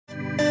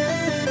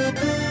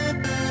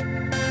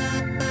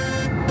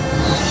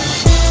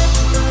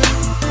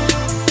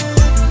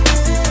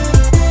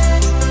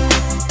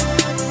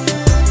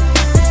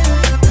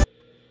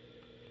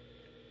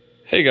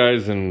Hey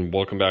guys, and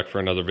welcome back for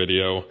another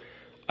video.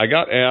 I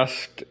got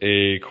asked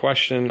a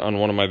question on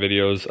one of my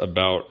videos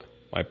about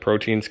my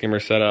protein skimmer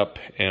setup,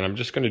 and I'm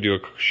just going to do a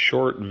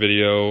short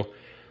video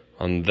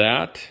on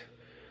that.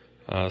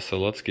 So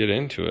let's get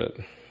into it.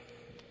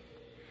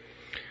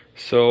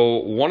 So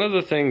one of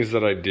the things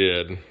that I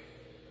did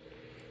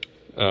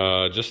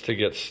just to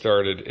get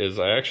started is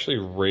I actually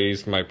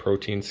raised my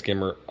protein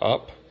skimmer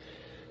up.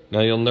 Now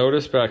you'll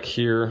notice back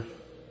here,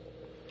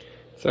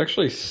 it's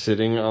actually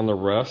sitting on the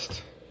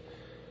rest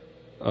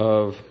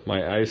of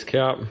my ice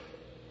cap,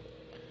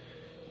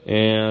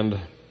 and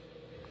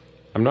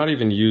I'm not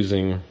even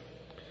using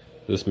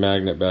this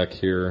magnet back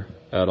here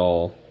at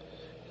all,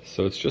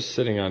 so it's just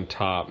sitting on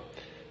top.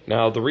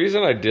 Now the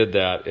reason I did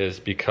that is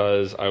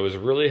because I was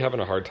really having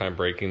a hard time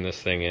breaking this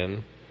thing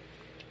in,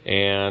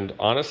 and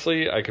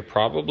honestly I could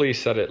probably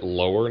set it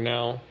lower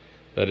now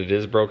that it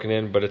is broken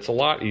in, but it's a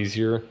lot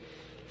easier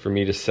for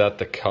me to set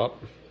the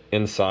cup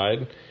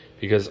inside,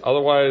 because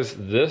otherwise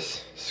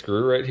this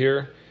screw right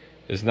here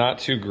is not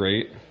too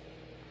great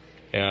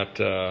at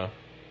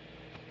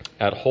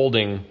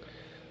holding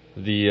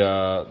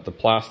the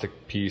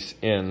plastic piece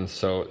in,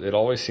 so it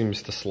always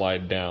seems to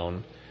slide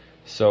down.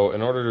 So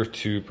in order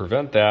to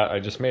prevent that, I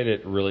just made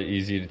it really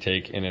easy to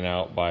take in and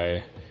out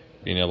by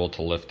being able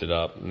to lift it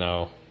up.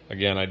 Now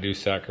again, I do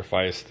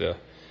sacrifice the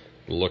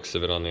looks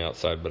of it on the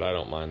outside, but I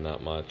don't mind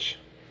that much.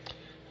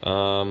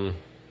 So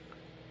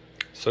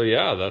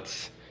yeah,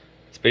 that's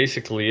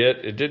basically it.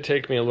 It did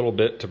take me a little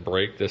bit to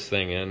break this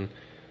thing in.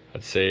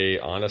 I'd say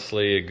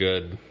honestly a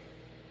good,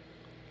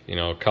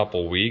 a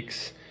couple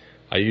weeks.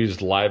 I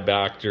used live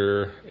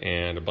Bacter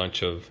and a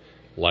bunch of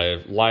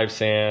live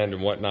sand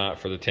and whatnot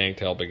for the tank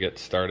to help it get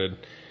started.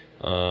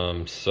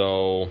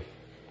 So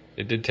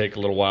it did take a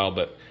little while,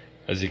 but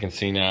as you can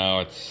see now,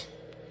 it's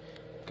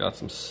got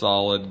some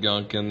solid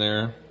gunk in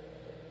there,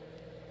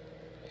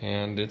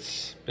 and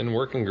it's been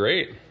working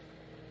great.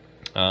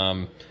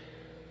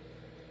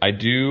 I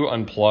do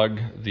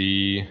unplug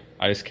the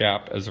ice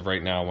cap as of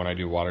right now when I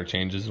do water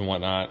changes and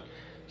whatnot,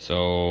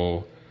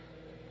 so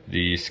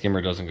the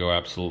skimmer doesn't go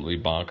absolutely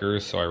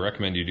bonkers, so I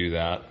recommend you do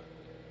that.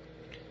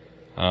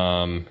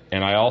 And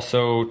I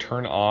also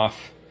turn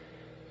off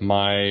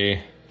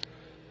my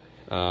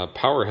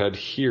power head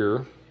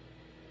here,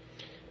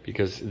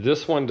 because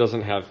this one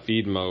doesn't have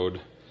feed mode.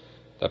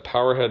 The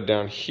power head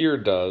down here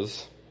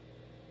does.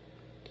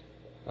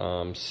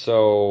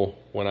 So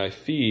when I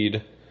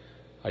feed,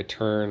 I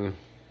turn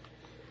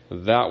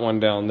that one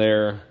down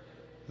there,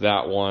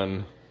 that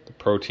one, the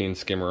protein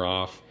skimmer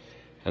off,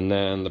 and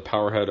then the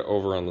power head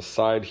over on the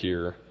side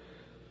here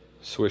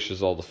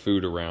swishes all the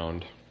food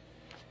around.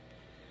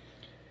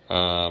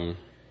 So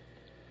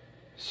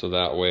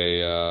that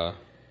way,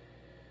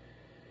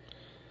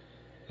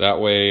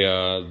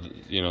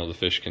 the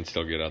fish can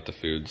still get at the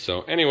food.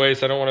 So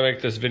anyways, I don't want to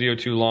make this video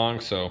too long,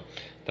 so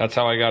that's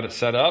how I got it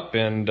set up.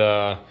 And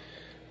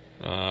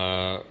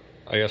I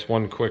guess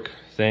one quick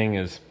thing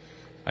is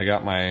I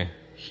got my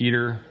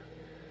heater,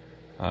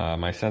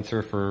 my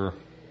sensor for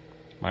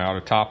my auto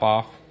top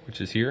off,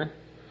 which is here.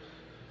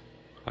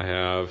 I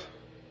have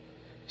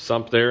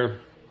sump there,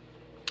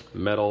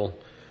 metal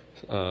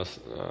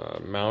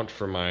mount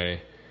for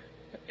my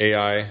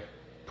AI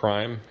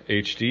Prime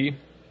HD,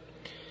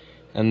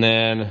 and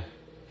then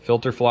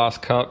filter floss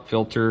cup,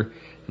 filter,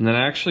 and then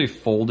I actually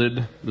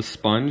folded the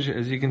sponge,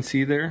 as you can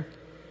see there.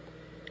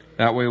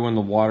 That way when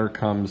the water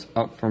comes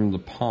up from the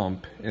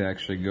pump, it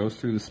actually goes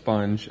through the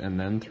sponge and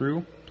then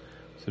through.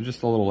 So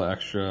just a little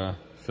extra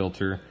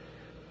filter.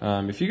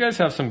 If you guys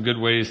have some good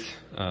ways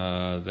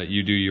that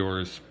you do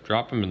yours,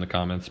 drop them in the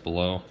comments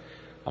below.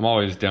 I'm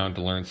always down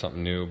to learn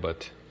something new,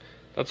 but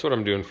that's what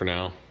I'm doing for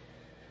now.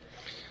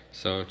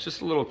 So just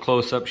a little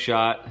close-up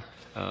shot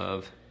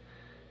of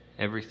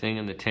everything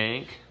in the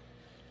tank.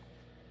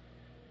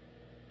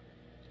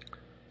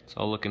 It's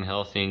all looking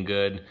healthy and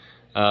good.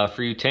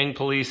 For you tank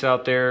police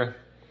out there,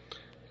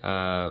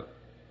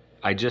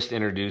 I just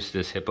introduced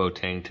this hippo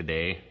tang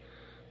today.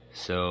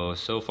 So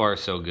far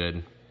so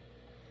good.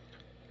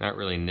 Not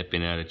really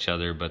nipping at each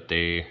other, but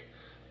the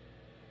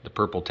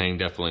purple tang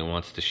definitely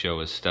wants to show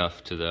his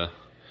stuff to the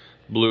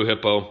blue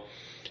hippo.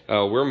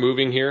 We're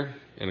moving here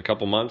in a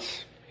couple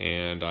months,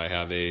 and I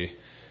have a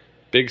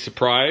big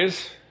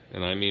surprise,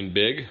 and I mean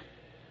big.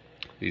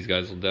 These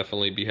guys will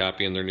definitely be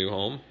happy in their new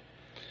home.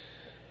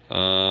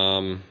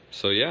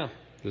 So yeah,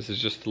 this is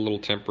just a little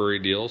temporary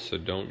deal, so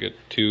don't get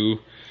too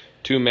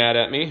mad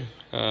at me.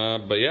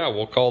 But yeah,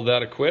 we'll call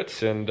that a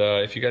quits, and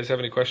if you guys have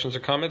any questions or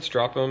comments,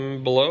 drop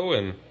them below,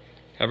 and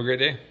have a great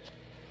day.